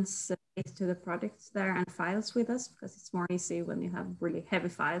comments to the projects there and files with us, because it's more easy when you have really heavy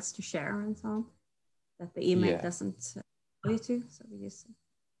files to share and so on, that the email doesn't allow you to. So we use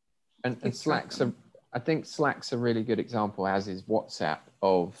it. And Slack's I think Slack's a really good example, as is WhatsApp,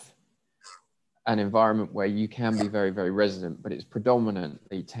 of an environment where you can be very, very resident, but it's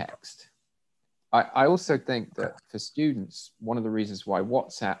predominantly text. I also think that for students, one of the reasons why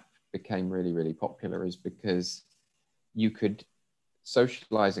WhatsApp became really, really popular is because you could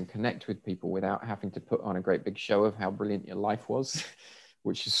socialize and connect with people without having to put on a great big show of how brilliant your life was,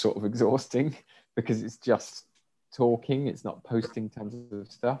 which is sort of exhausting because it's just talking, it's not posting tons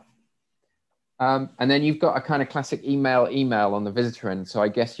of stuff. And then you've got a kind of classic email on the visitor end. So I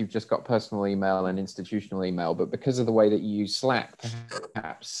guess you've just got personal email and institutional email, but because of the way that you use Slack,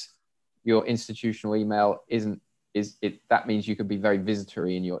 perhaps your institutional email that means you could be very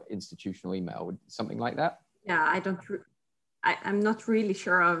visitory in your institutional email, something like that? Yeah, I'm not really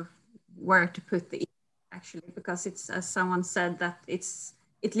sure of where to put the email, actually, because it's, as someone said, that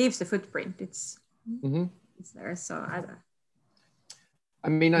it leaves a footprint. It's there, so I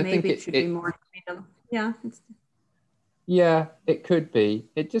mean, I think it should be more in the middle. Yeah. Yeah, it could be.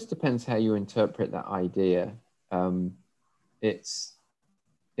 It just depends how you interpret that idea. It's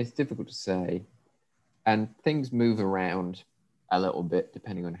difficult to say, and things move around a little bit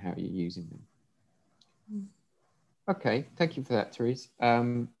depending on how you're using them. Okay, thank you for that, Therese.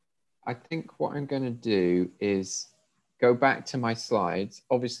 I think what I'm going to do is go back to my slides.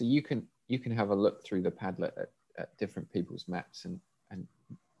 Obviously, you can have a look through the Padlet at different people's maps and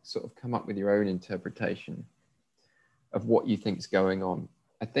sort of come up with your own interpretation of what you think is going on.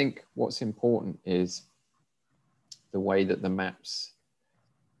 I think what's important is the way that the maps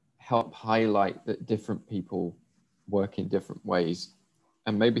help highlight that different people work in different ways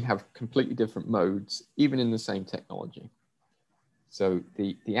and maybe have completely different modes, even in the same technology. So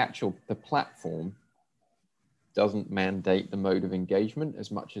the platform doesn't mandate the mode of engagement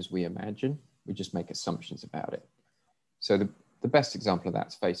as much as we imagine. We just make assumptions about it. So the best example of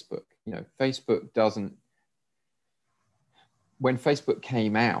that's Facebook. You know, Facebook doesn't, when Facebook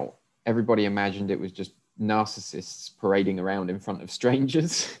came out, everybody imagined it was just narcissists parading around in front of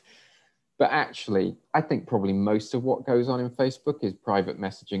strangers. But actually, I think probably most of what goes on in Facebook is private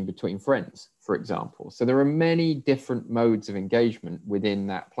messaging between friends, for example. So there are many different modes of engagement within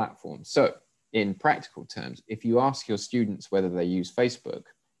that platform. So in practical terms, if you ask your students whether they use Facebook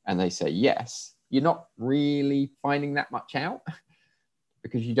and they say yes, you're not really finding that much out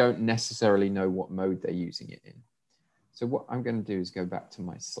because you don't necessarily know what mode they're using it in. So what I'm going to do is go back to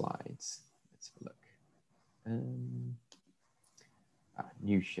my slides. Let's have a look.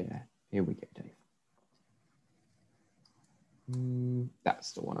 New share. Here we go, Dave.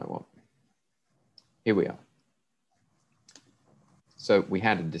 That's the one I want. Here we are. So we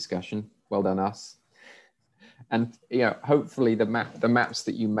had a discussion. Well done, us. And hopefully the maps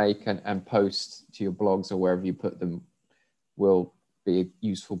that you make and post to your blogs or wherever you put them will be a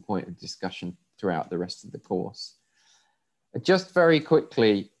useful point of discussion throughout the rest of the course. I just very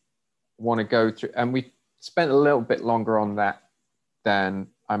quickly want to go through, and we spent a little bit longer on that than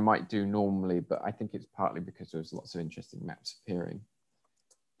I might do normally, but I think it's partly because there's lots of interesting maps appearing.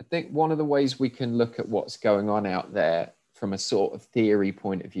 I think one of the ways we can look at what's going on out there from a sort of theory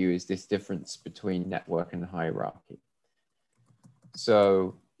point of view is this difference between network and hierarchy.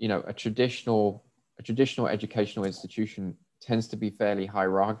 So, a traditional educational institution tends to be fairly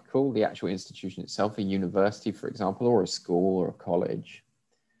hierarchical, the actual institution itself, a university, for example, or a school or a college.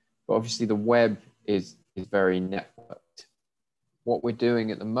 But obviously the web is very networked. What we're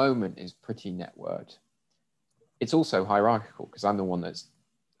doing at the moment is pretty networked. It's also hierarchical because I'm the one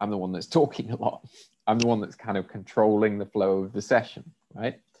that's talking a lot. I'm the one that's kind of controlling the flow of the session,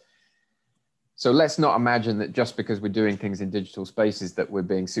 right? So let's not imagine that just because we're doing things in digital spaces that we're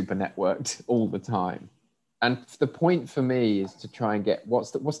being super networked all the time. And the point for me is to try and get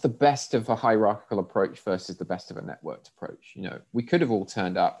what's the best of a hierarchical approach versus the best of a networked approach. You know, we could have all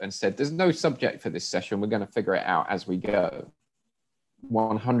turned up and said, there's no subject for this session. We're going to figure it out as we go.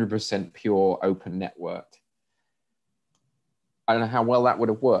 100% pure, open, networked. I don't know how well that would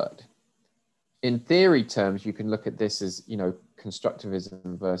have worked. In theory terms, you can look at this as, you know,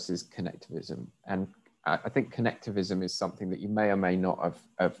 constructivism versus connectivism. And I think connectivism is something that you may or may not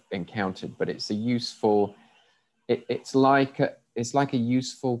have encountered, but it's a useful, it's like a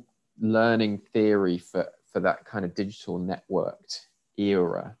useful learning theory for that kind of digital networked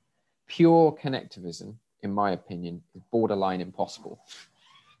era. Pure connectivism, in my opinion, is borderline impossible.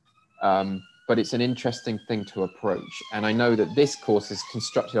 But it's an interesting thing to approach. And I know that this course is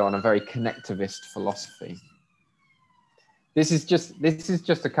constructed on a very connectivist philosophy. This is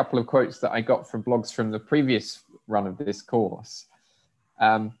just a couple of quotes that I got from blogs from the previous run of this course.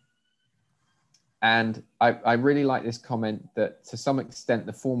 And I really like this comment that to some extent,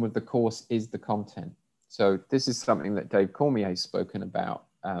 the form of the course is the content. So this is something that Dave Cormier has spoken about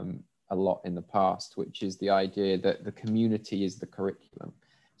a lot in the past, which is the idea that the community is the curriculum.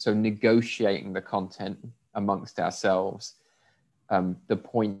 So negotiating the content amongst ourselves. The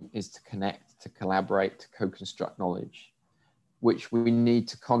point is to connect, to collaborate, to co-construct knowledge, which we need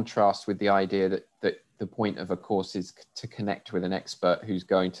to contrast with the idea that the point of a course is to connect with an expert who's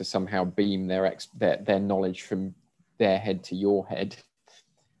going to somehow beam their knowledge from their head to your head.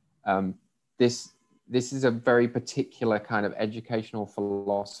 This is a very particular kind of educational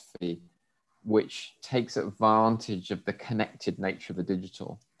philosophy which takes advantage of the connected nature of the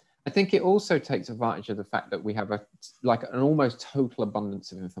digital. I think it also takes advantage of the fact that we have an almost total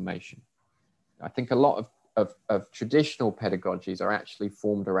abundance of information. I think a lot of traditional pedagogies are actually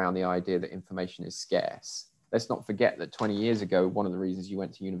formed around the idea that information is scarce. Let's not forget that 20 years ago, one of the reasons you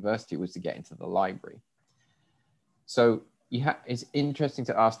went to university was to get into the library. So it's interesting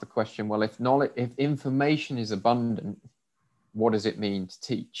to ask the question, well, if information is abundant, what does it mean to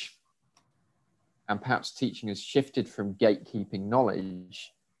teach? And perhaps teaching has shifted from gatekeeping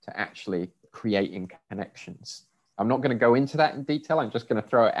knowledge to actually creating connections. I'm not going to go into that in detail. I'm just going to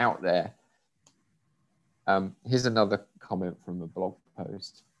throw it out there. Here's another comment from a blog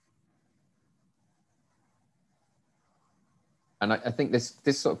post. And I think this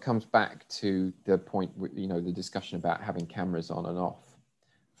sort of comes back to the point, you know, the discussion about having cameras on and off.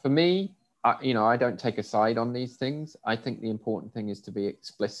 For me, I don't take a side on these things. I think the important thing is to be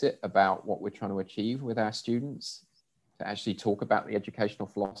explicit about what we're trying to achieve with our students, to actually talk about the educational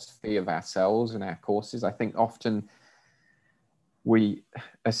philosophy of ourselves and our courses. I think often we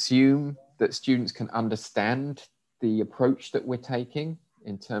assume that students can understand the approach that we're taking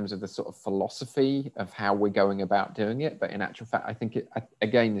in terms of the sort of philosophy of how we're going about doing it. But in actual fact, I think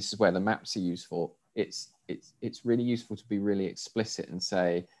again, this is where the maps are useful. It's really useful to be really explicit and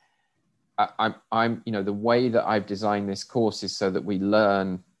say, the way that I've designed this course is so that we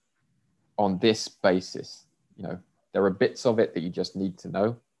learn on this basis. You know, there are bits of it that you just need to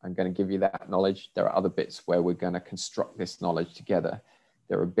know. I'm going to give you that knowledge. There are other bits where we're going to construct this knowledge together.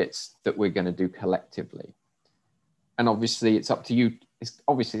 There are bits that we're going to do collectively. And obviously it's up to you. It's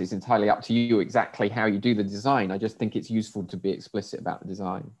entirely up to you exactly how you do the design. I just think it's useful to be explicit about the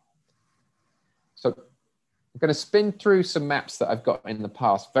design. So I'm going to spin through some maps that I've got in the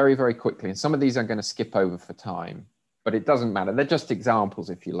past very, very quickly. And some of these I'm going to skip over for time, but it doesn't matter. They're just examples,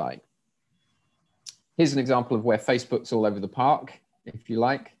 if you like. Here's an example of where Facebook's all over the park, if you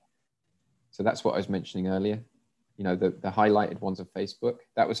like. So that's what I was mentioning earlier. You know, the highlighted ones of Facebook.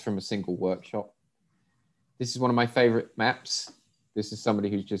 That was from a single workshop. This is one of my favorite maps. This is somebody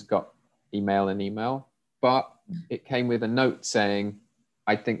who's just got email, but it came with a note saying,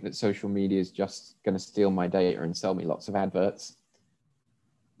 I think that social media is just going to steal my data and sell me lots of adverts,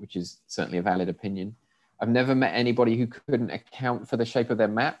 which is certainly a valid opinion. I've never met anybody who couldn't account for the shape of their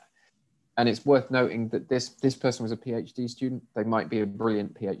map. And it's worth noting that this person was a PhD student. They might be a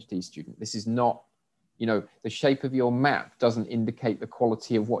brilliant PhD student. This is not, you know, the shape of your map doesn't indicate the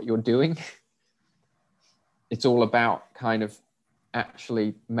quality of what you're doing. It's all about kind of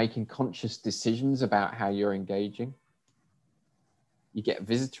actually making conscious decisions about how you're engaging. You get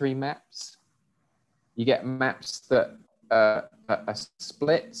visitory maps. You get maps that are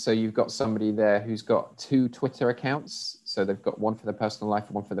split. So you've got somebody there who's got 2 Twitter accounts. So they've got one for their personal life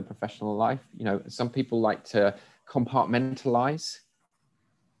and one for their professional life. You know, some people like to compartmentalize,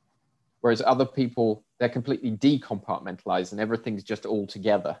 whereas other people, they're completely decompartmentalized and everything's just all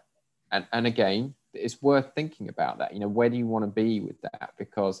together. And again, it's worth thinking about that. You know, where do you want to be with that?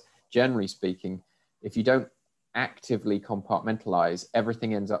 Because generally speaking, if you don't actively compartmentalize,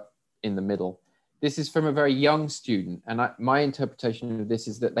 everything ends up in the middle. this is from a very young student. And my interpretation of this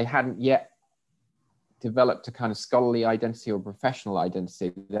is that they hadn't yet developed a kind of scholarly identity or professional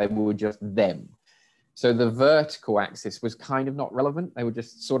identity. They were just them. So the vertical axis was kind of not relevant. They were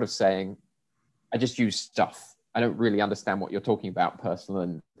just sort of saying, I just use stuff. I don't really understand what you're talking about,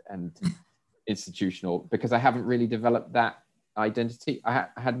 personal and institutional, because I haven't really developed that identity. I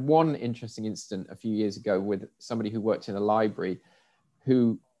had one interesting incident a few years ago with somebody who worked in a library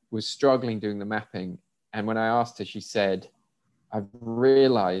who was struggling doing the mapping. And when I asked her, she said, I've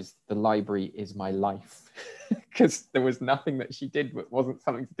realized the library is my life, because there was nothing that she did that wasn't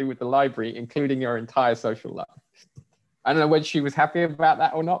something to do with the library, including her entire social life. I don't know whether she was happy about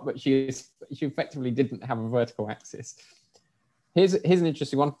that or not, but she effectively didn't have a vertical axis. Here's an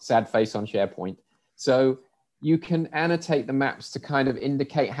interesting one, sad face on SharePoint. So you can annotate the maps to kind of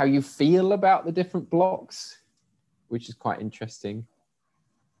indicate how you feel about the different blocks, which is quite interesting.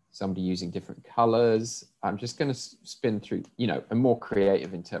 Somebody using different colors. I'm just going to spin through, you know, and more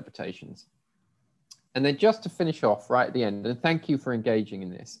creative interpretations. And then just to finish off right at the end, and thank you for engaging in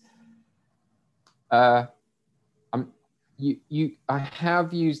this. I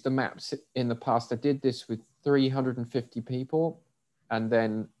have used the maps in the past. I did this with 350 people, and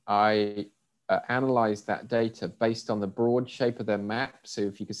then I analyzed that data based on the broad shape of their map. So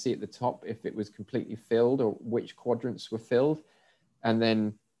if you could see at the top, if it was completely filled or which quadrants were filled, and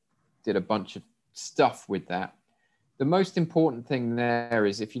then did a bunch of stuff with that. The most important thing there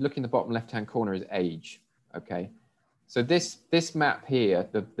is, if you look in the bottom left-hand corner, is age, okay? So this map here,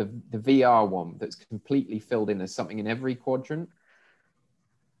 the VR one that's completely filled in, there's something in every quadrant.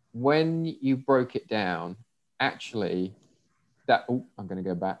 When you broke it down, actually, I'm gonna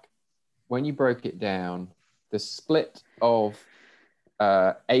go back. When you broke it down, the split of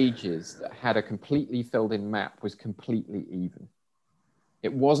ages that had a completely filled in map was completely even.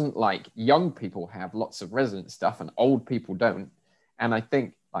 It wasn't like young people have lots of resident stuff and old people don't. And I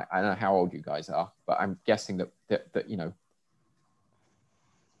think, I don't know how old you guys are, but I'm guessing that you know,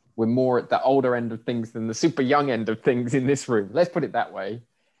 we're more at the older end of things than the super young end of things in this room. Let's put it that way.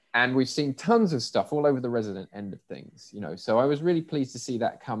 And we've seen tons of stuff all over the resident end of things, you know. So I was really pleased to see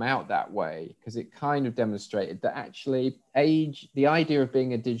that come out that way, because it kind of demonstrated that actually age, the idea of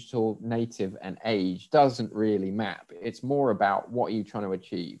being a digital native and age doesn't really map. It's more about what you're trying to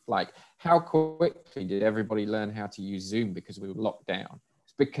achieve. Like, how quickly did everybody learn how to use Zoom because we were locked down?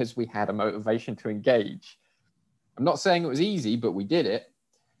 It's because we had a motivation to engage. I'm not saying it was easy, but we did it.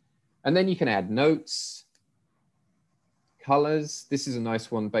 And then you can add notes. Colors, this is a nice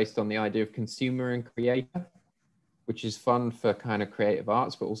one based on the idea of consumer and creator, which is fun for kind of creative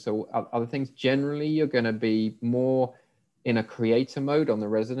arts, but also other things. Generally, you're going to be more in a creator mode on the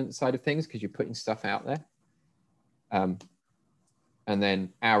resident side of things because you're putting stuff out there. And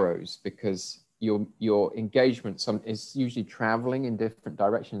then arrows, because your engagement is usually traveling in different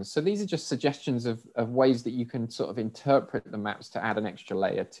directions. So these are just suggestions of ways that you can sort of interpret the maps to add an extra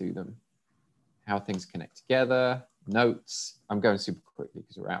layer to them. How things connect together. Notes. I'm going super quickly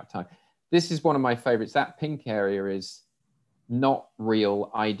because we're out of time. This is one of my favorites. That pink area is not real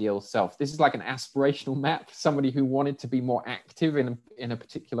ideal self. This is like an aspirational map, somebody who wanted to be more active in a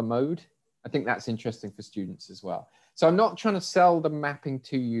particular mode. I think that's interesting for students as well. So I'm not trying to sell the mapping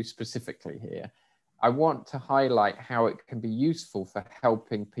to you specifically here. I want to highlight how it can be useful for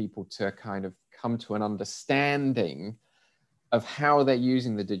helping people to kind of come to an understanding of how they're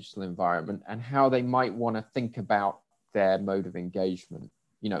using the digital environment and how they might want to think about their mode of engagement,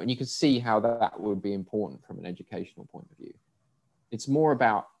 you know, and you can see how that would be important from an educational point of view. It's more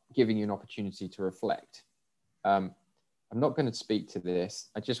about giving you an opportunity to reflect. I'm not going to speak to this.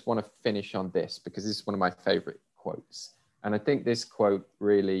 I just want to finish on this because this is one of my favorite quotes. And I think this quote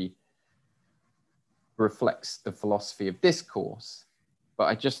really reflects the philosophy of this course, but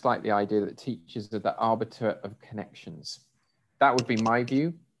I just like the idea that teachers are the arbiter of connections. That would be my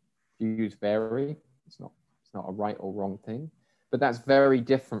view. Views vary. It's not a right or wrong thing, but that's very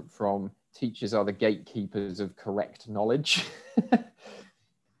different from teachers are the gatekeepers of correct knowledge.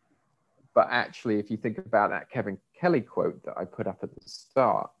 But actually, if you think about that Kevin Kelly quote that I put up at the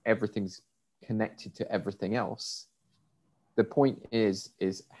start, everything's connected to everything else. The point is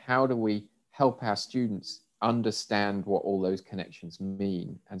how do we help our students understand what all those connections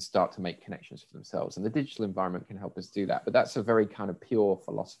mean and start to make connections for themselves? And the digital environment can help us do that. But that's a very kind of pure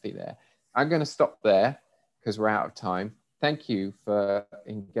philosophy there. I'm going to stop there because we're out of time. Thank you for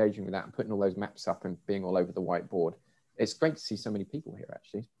engaging with that and putting all those maps up and being all over the whiteboard. It's great to see so many people here,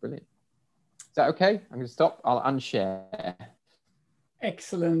 actually. It's brilliant. Is that okay? I'm going to stop. I'll unshare.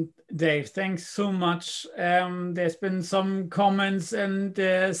 Excellent, Dave. Thanks so much. There's been some comments and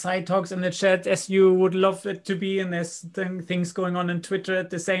side talks in the chat, as you would love it to be, and there's things going on in Twitter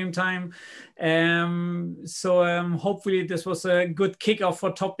at the same time. Hopefully this was a good kickoff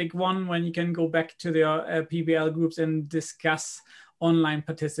for topic 1, when you can go back to the PBL groups and discuss online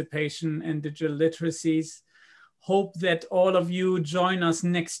participation and digital literacies. Hope that all of you join us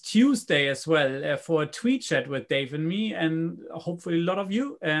next Tuesday as well for a tweet chat with Dave and me, and hopefully a lot of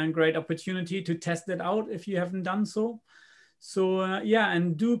you, and great opportunity to test it out if you haven't done so. So yeah,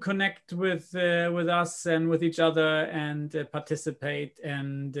 and do connect with us and with each other, and participate,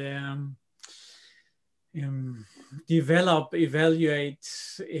 and develop, evaluate,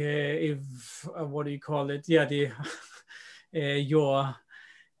 what do you call it? Yeah, your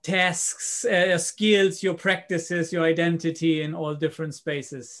tasks, skills, your practices, your identity in all different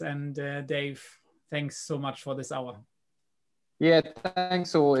spaces. And Dave, thanks so much for this hour. Yeah,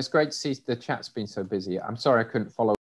 thanks all. It's great to see the chat's been so busy. I'm sorry I couldn't follow